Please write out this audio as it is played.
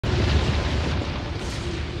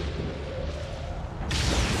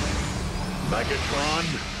Megatron,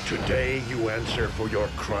 today you answer for your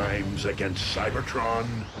crimes against Cybertron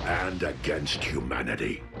and against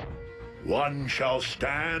humanity. One shall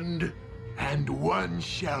stand, and one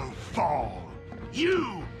shall fall.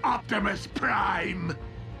 You, Optimus Prime!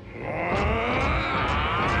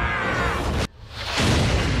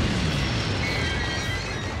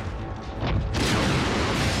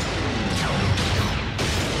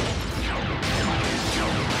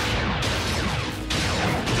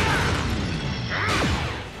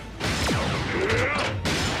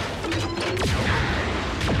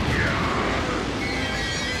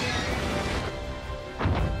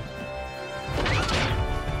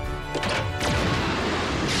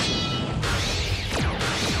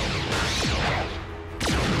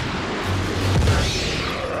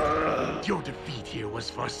 Your defeat here was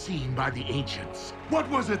foreseen by the ancients. What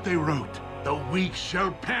was it they wrote? The weak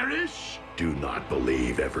shall perish? do not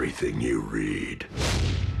believe everything you read.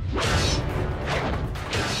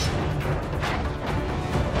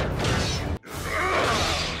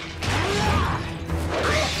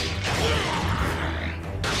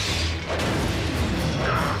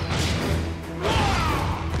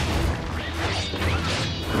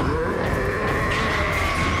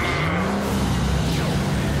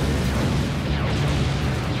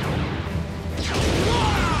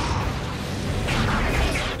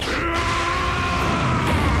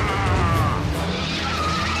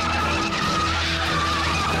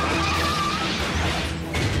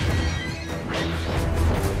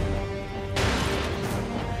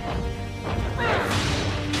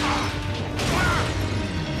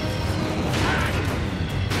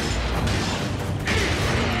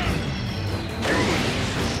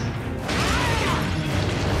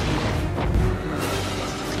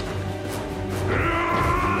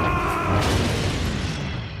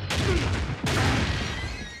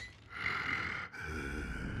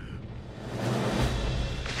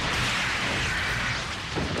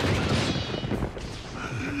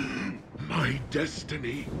 My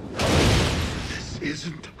destiny. This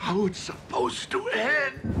isn't how it's supposed to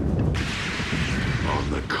end.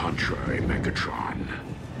 On the contrary, Megatron.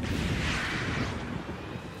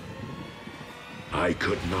 I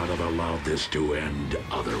could not have allowed this to end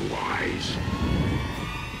otherwise.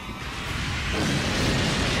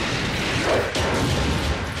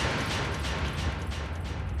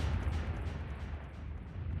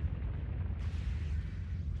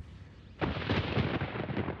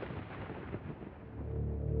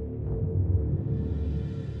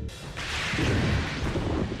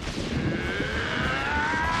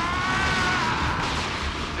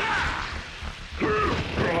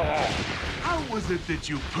 How was it that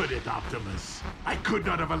you put it, Optimus? I could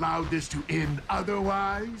not have allowed this to end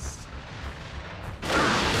otherwise?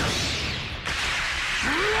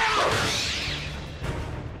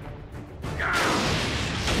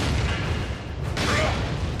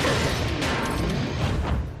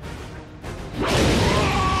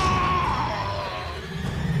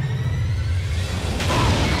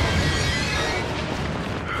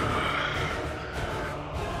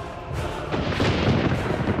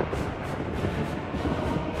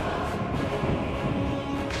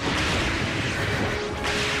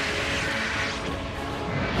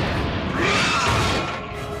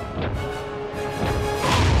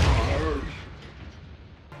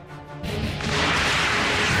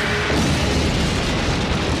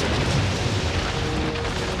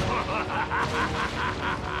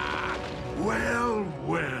 Well,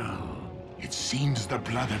 it seems the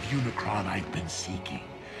blood of Unicron I've been seeking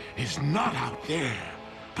is not out there,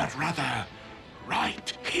 but rather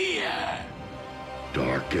right here.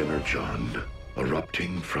 Dark energon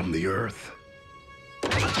erupting from the earth.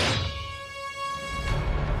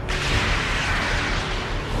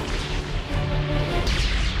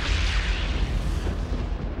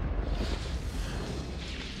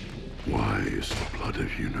 Why is the blood of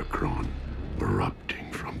Unicron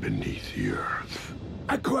erupting from beneath the earth?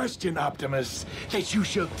 A question, Optimus, that you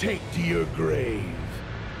shall take to your grave.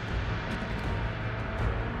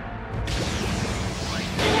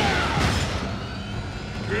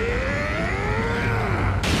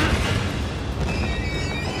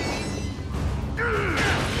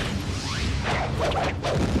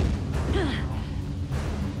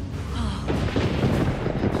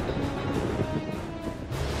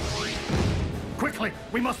 Quickly,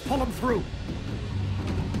 we must pull him through.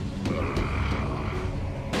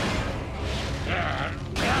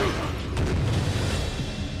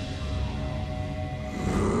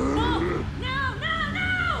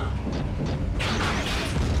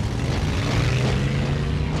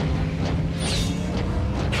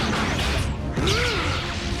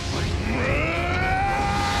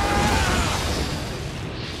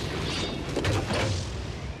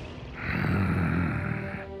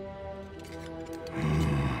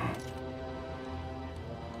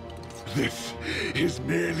 This is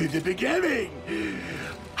merely the beginning.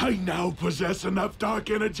 I now possess enough dark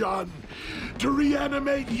energon to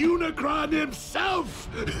reanimate Unicron himself!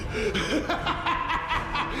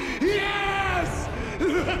 Yes!